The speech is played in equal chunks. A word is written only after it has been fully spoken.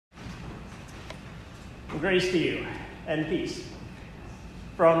Grace to you and peace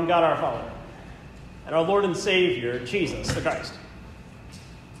from God our Father and our Lord and Savior, Jesus the Christ.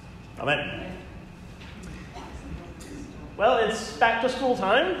 Amen. Well, it's back to school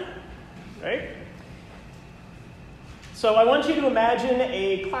time, right? So I want you to imagine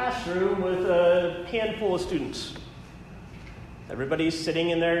a classroom with a handful of students. Everybody's sitting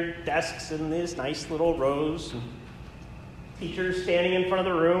in their desks in these nice little rows. And teachers standing in front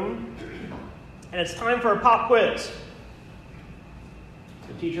of the room. And it's time for a pop quiz.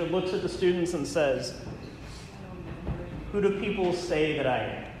 The teacher looks at the students and says, "Who do people say that I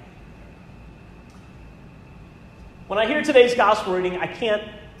am?" When I hear today's gospel reading, I can't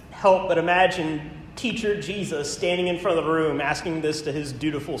help but imagine teacher Jesus standing in front of the room asking this to his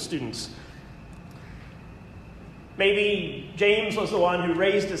dutiful students. Maybe James was the one who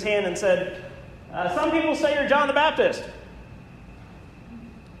raised his hand and said, "Some people say you're John the Baptist."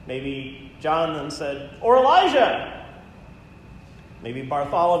 Maybe John then said, "Or Elijah." Maybe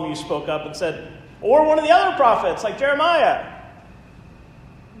Bartholomew spoke up and said, "Or one of the other prophets like Jeremiah."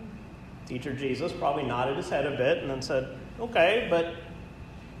 Teacher Jesus probably nodded his head a bit and then said, "Okay, but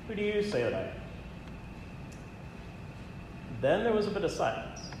who do you say that I am?" Then there was a bit of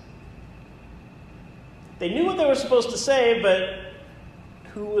silence. They knew what they were supposed to say, but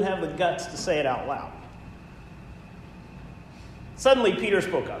who would have the guts to say it out loud? Suddenly, Peter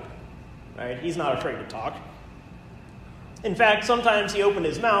spoke up. Right? He's not afraid to talk. In fact, sometimes he opened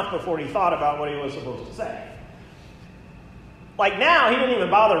his mouth before he thought about what he was supposed to say. Like now, he didn't even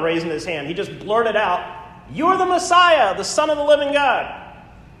bother raising his hand. He just blurted out, "You're the Messiah, the Son of the living God."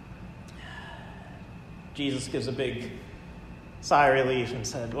 Jesus gives a big sigh of relief and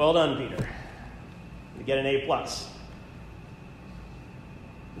said, "Well done, Peter. You get an A+.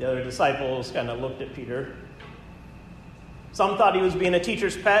 The other disciples kind of looked at Peter. Some thought he was being a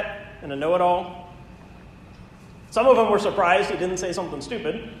teacher's pet and a know-it-all. Some of them were surprised he didn't say something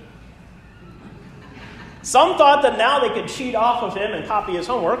stupid. Some thought that now they could cheat off of him and copy his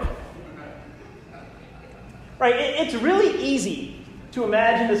homework. Right? It's really easy to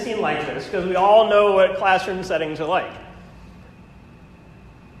imagine a scene like this because we all know what classroom settings are like.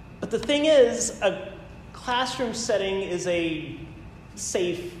 But the thing is, a classroom setting is a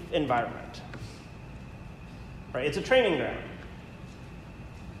safe environment. Right? It's a training ground.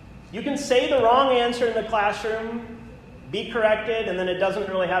 You can say the wrong answer in the classroom, be corrected, and then it doesn't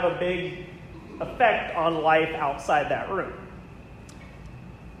really have a big effect on life outside that room.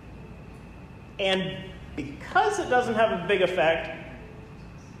 And because it doesn't have a big effect,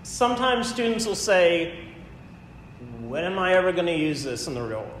 sometimes students will say, "When am I ever going to use this in the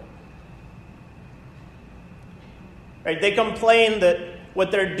real world?" Right? They complain that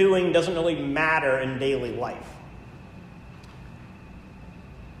what they're doing doesn't really matter in daily life.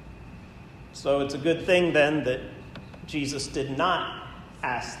 So it's a good thing then that Jesus did not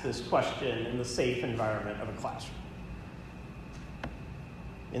ask this question in the safe environment of a classroom.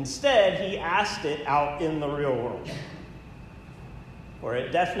 Instead, he asked it out in the real world, where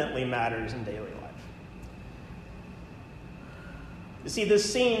it definitely matters in daily life. You see,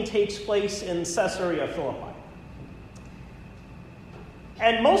 this scene takes place in Caesarea Philippi.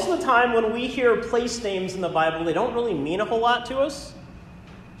 And most of the time when we hear place names in the Bible, they don't really mean a whole lot to us.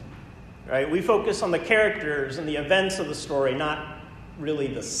 Right? We focus on the characters and the events of the story, not really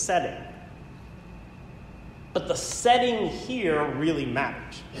the setting. But the setting here really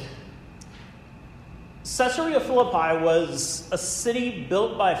matters. Caesarea Philippi was a city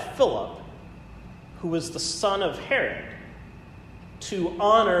built by Philip, who was the son of Herod, to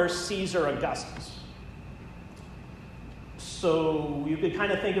honor Caesar Augustus. So you could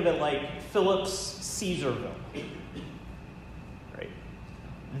kind of think of it like Philip's Caesarville. Right?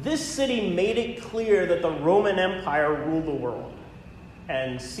 This city made it clear that the Roman Empire ruled the world,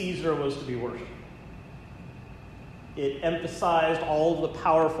 and Caesar was to be worshipped. It emphasized all of the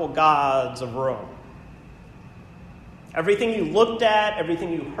powerful gods of Rome. Everything you looked at,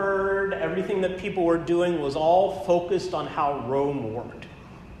 everything you heard, everything that people were doing was all focused on how Rome worked.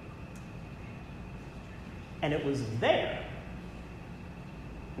 And it was there,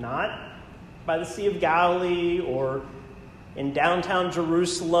 not by the Sea of Galilee or in downtown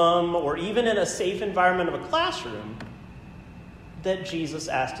Jerusalem or even in a safe environment of a classroom, that Jesus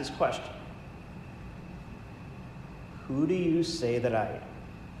asked his question. Who do you say that I am?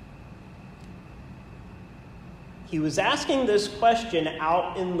 He was asking this question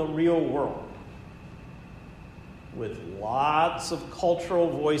out in the real world with lots of cultural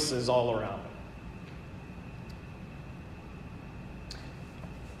voices all around him.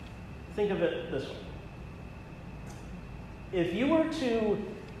 Think of it this way. If you were to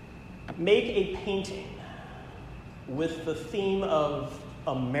make a painting with the theme of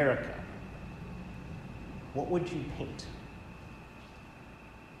America, what would you paint?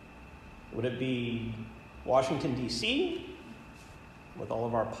 Would it be Washington, D.C., with all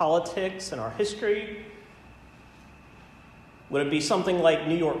of our politics and our history? Would it be something like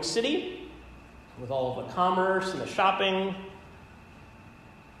New York City, with all of the commerce and the shopping?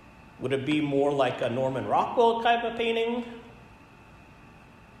 Would it be more like a Norman Rockwell type of painting?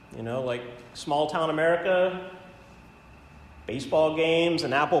 You know, like small town America, baseball games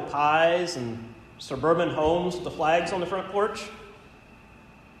and apple pies and suburban homes with the flags on the front porch?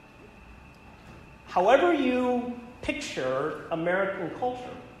 However you picture American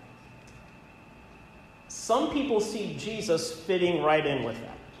culture, some people see Jesus fitting right in with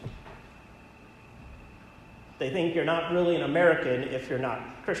that. They think you're not really an American if you're not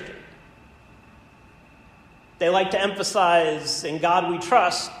Christian. They like to emphasize in God we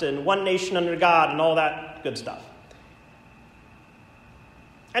trust and one nation under God and all that good stuff.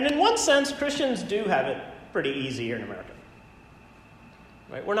 And in one sense, Christians do have it pretty easy here in America.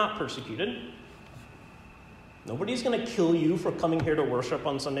 Right? We're not persecuted. Nobody's going to kill you for coming here to worship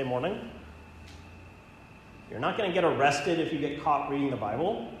on Sunday morning. You're not going to get arrested if you get caught reading the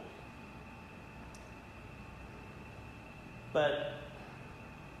Bible. But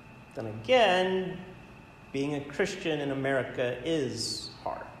then again, being a Christian in America is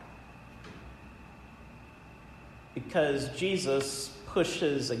hard. Because Jesus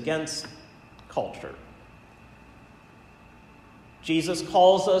pushes against culture. Jesus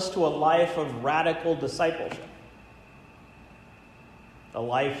calls us to a life of radical discipleship. A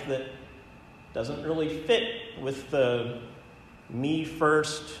life that doesn't really fit with the me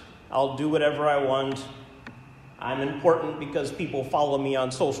first, I'll do whatever I want, I'm important because people follow me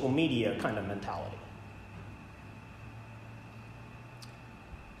on social media kind of mentality.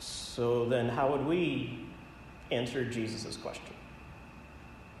 So then how would we answer Jesus' question?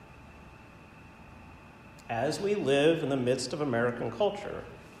 As we live in the midst of American culture,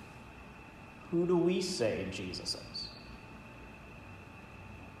 who do we say Jesus is?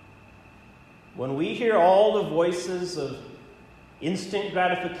 When we hear all the voices of instant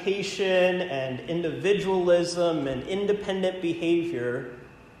gratification and individualism and independent behavior,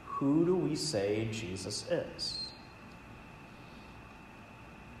 who do we say Jesus is?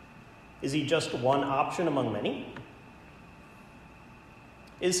 Is he just one option among many?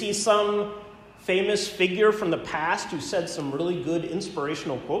 Is he some famous figure from the past who said some really good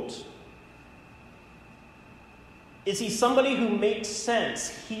inspirational quotes? Is he somebody who makes sense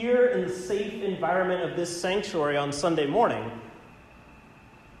here in the safe environment of this sanctuary on Sunday morning,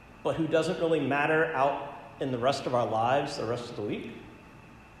 but who doesn't really matter out in the rest of our lives the rest of the week?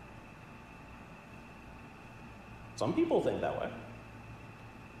 Some people think that way.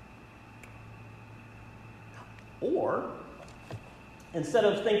 Or, instead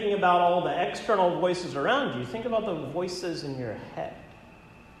of thinking about all the external voices around you, think about the voices in your head.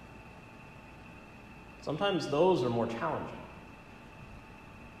 Sometimes those are more challenging.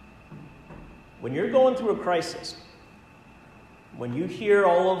 When you're going through a crisis, when you hear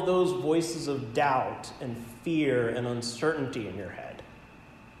all of those voices of doubt and fear and uncertainty in your head,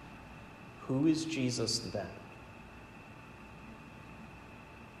 who is Jesus then?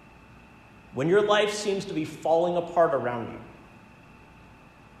 When your life seems to be falling apart around you,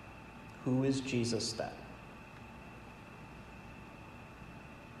 who is Jesus then?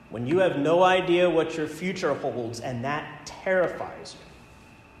 When you have no idea what your future holds and that terrifies you,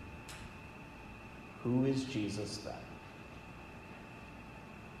 who is Jesus then?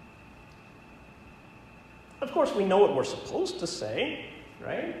 Of course, we know what we're supposed to say,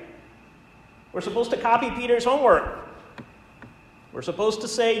 right? We're supposed to copy Peter's homework. We're supposed to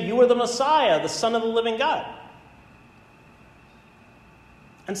say, you are the Messiah, the Son of the living God.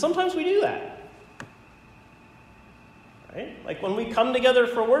 And sometimes we do that. Right? Like when we come together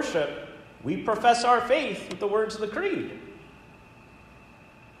for worship, we profess our faith with the words of the creed.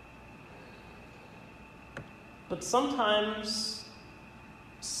 But sometimes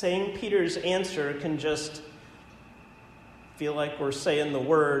saying Peter's answer can just feel like we're saying the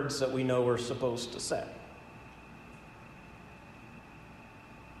words that we know we're supposed to say.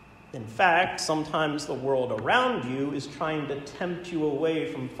 In fact, sometimes the world around you is trying to tempt you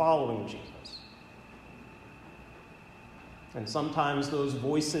away from following Jesus. And sometimes those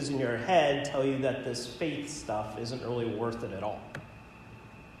voices in your head tell you that this faith stuff isn't really worth it at all.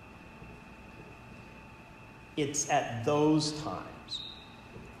 It's at those times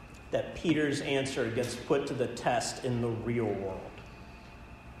that Peter's answer gets put to the test in the real world.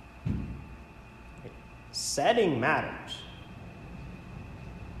 Setting matters.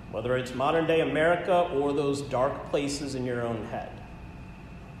 whether it's modern day America or those dark places in your own head.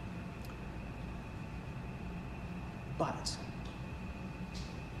 But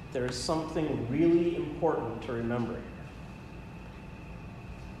there is something really important to remember here.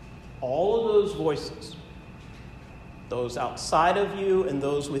 All of those voices, those outside of you and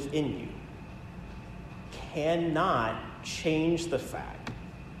those within you, cannot change the fact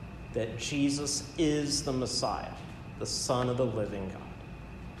that Jesus is the Messiah, the Son of the living God.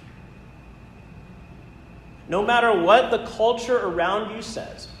 No matter what the culture around you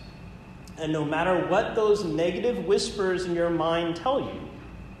says, and no matter what those negative whispers in your mind tell you,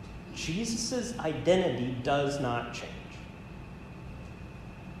 Jesus' identity does not change.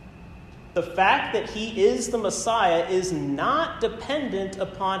 The fact that he is the Messiah is not dependent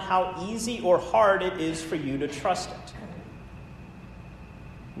upon how easy or hard it is for you to trust it.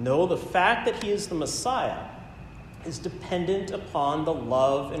 No, the fact that he is the Messiah is dependent upon the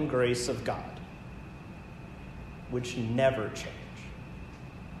love and grace of God, which never change.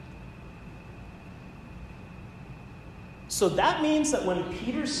 So that means that when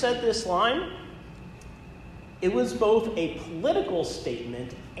Peter said this line, it was both a political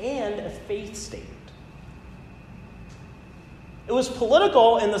statement and a faith statement. It was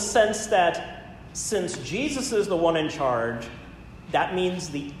political in the sense that since Jesus is the one in charge, that means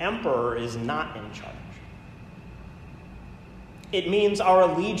the emperor is not in charge. It means our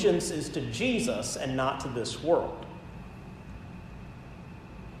allegiance is to Jesus and not to this world.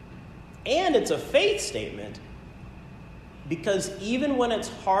 And it's a faith statement because even when it's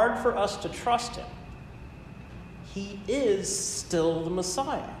hard for us to trust him, he is still the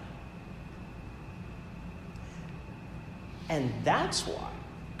Messiah. And that's why,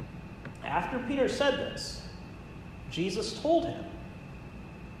 after Peter said this, Jesus told him,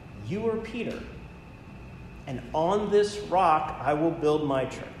 "You are Peter, and on this rock I will build my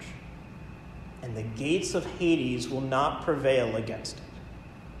church, and the gates of Hades will not prevail against it."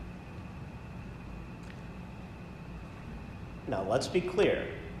 Now, let's be clear.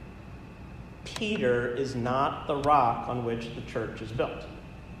 Peter is not the rock on which the church is built.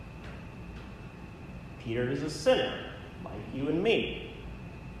 Peter is a sinner, like you and me.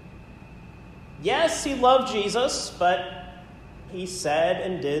 Yes, he loved Jesus, but he said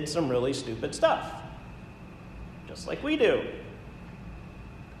and did some really stupid stuff, just like we do.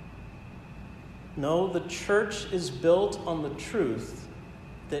 No, the church is built on the truth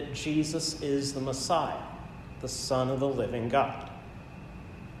that Jesus is the Messiah, the Son of the living God.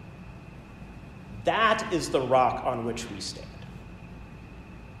 That is the rock on which we stand.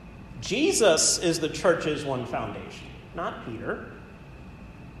 Jesus is the church's one foundation, not Peter.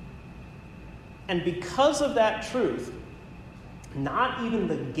 And because of that truth, not even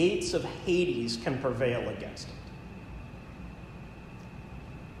the gates of Hades can prevail against it.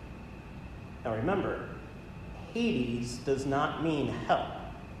 Now remember, Hades does not mean hell.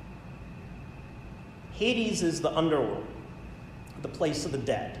 Hades is the underworld, the place of the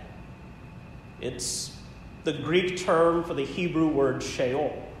dead. It's the Greek term for the Hebrew word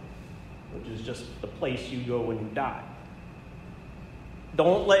Sheol, which is just the place you go when you die.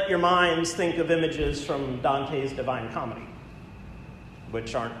 Don't let your minds think of images from Dante's Divine Comedy,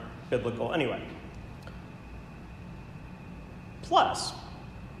 which aren't biblical anyway. Plus,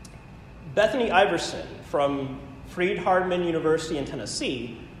 Bethany Iverson from Freed-Hardeman University in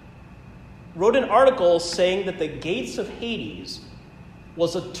Tennessee wrote an article saying that the gates of Hades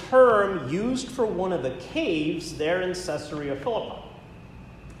was a term used for one of the caves there in Caesarea Philippi.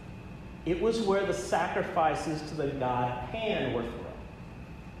 It was where the sacrifices to the god Pan were thrown.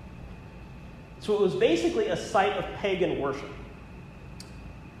 So it was basically a site of pagan worship.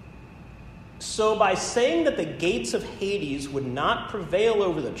 So by saying that the gates of Hades would not prevail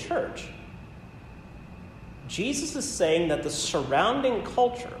over the church, Jesus is saying that the surrounding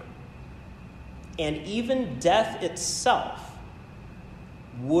culture and even death itself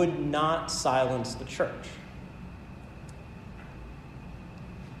would not silence the church.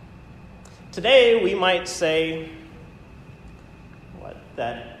 Today, we might say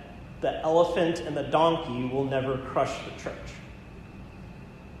that the elephant and the donkey will never crush the church.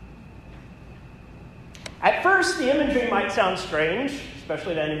 At first, the imagery might sound strange,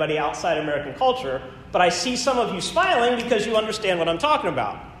 especially to anybody outside American culture, but I see some of you smiling because you understand what I'm talking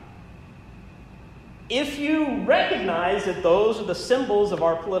about. If you recognize that those are the symbols of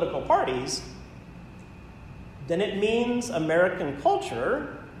our political parties, then it means American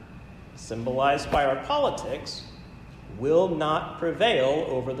culture, symbolized by our politics, will not prevail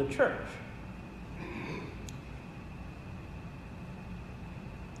over the church.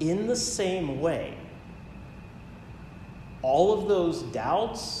 In the same way, all of those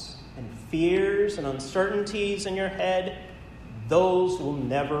doubts and fears and uncertainties in your head, those will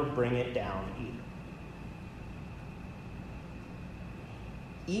never bring it down either.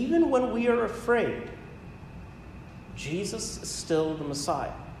 Even when we are afraid, Jesus is still the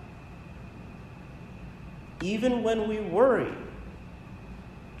Messiah. Even when we worry,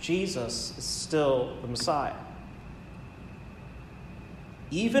 Jesus is still the Messiah.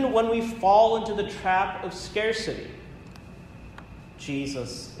 Even when we fall into the trap of scarcity,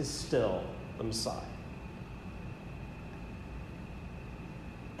 Jesus is still the Messiah.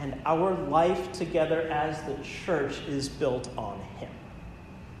 And our life together as the church is built on him,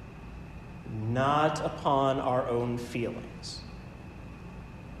 not upon our own feelings.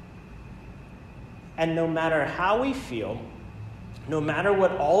 And no matter how we feel, no matter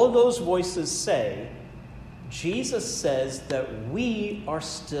what all of those voices say, Jesus says that we are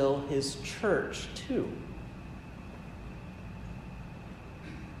still his church too.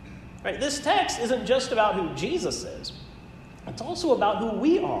 Right? This text isn't just about who Jesus is. It's also about who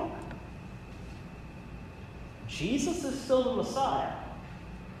we are. Jesus is still the Messiah,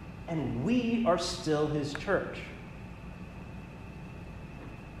 and we are still his church.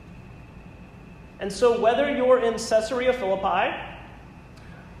 And so whether you're in Caesarea Philippi,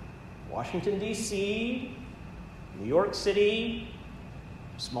 Washington, D.C., New York City,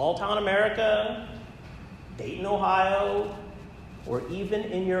 small town America, Dayton, Ohio, or even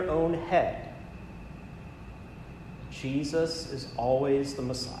in your own head, Jesus is always the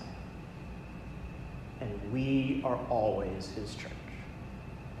Messiah, and we are always his church.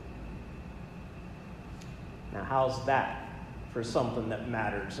 Now, how's that for something that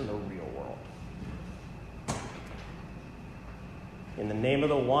matters in the real world? In the name of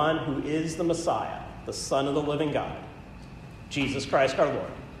the one who is the Messiah, the Son of the living God, Jesus Christ our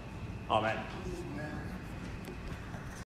Lord. Amen.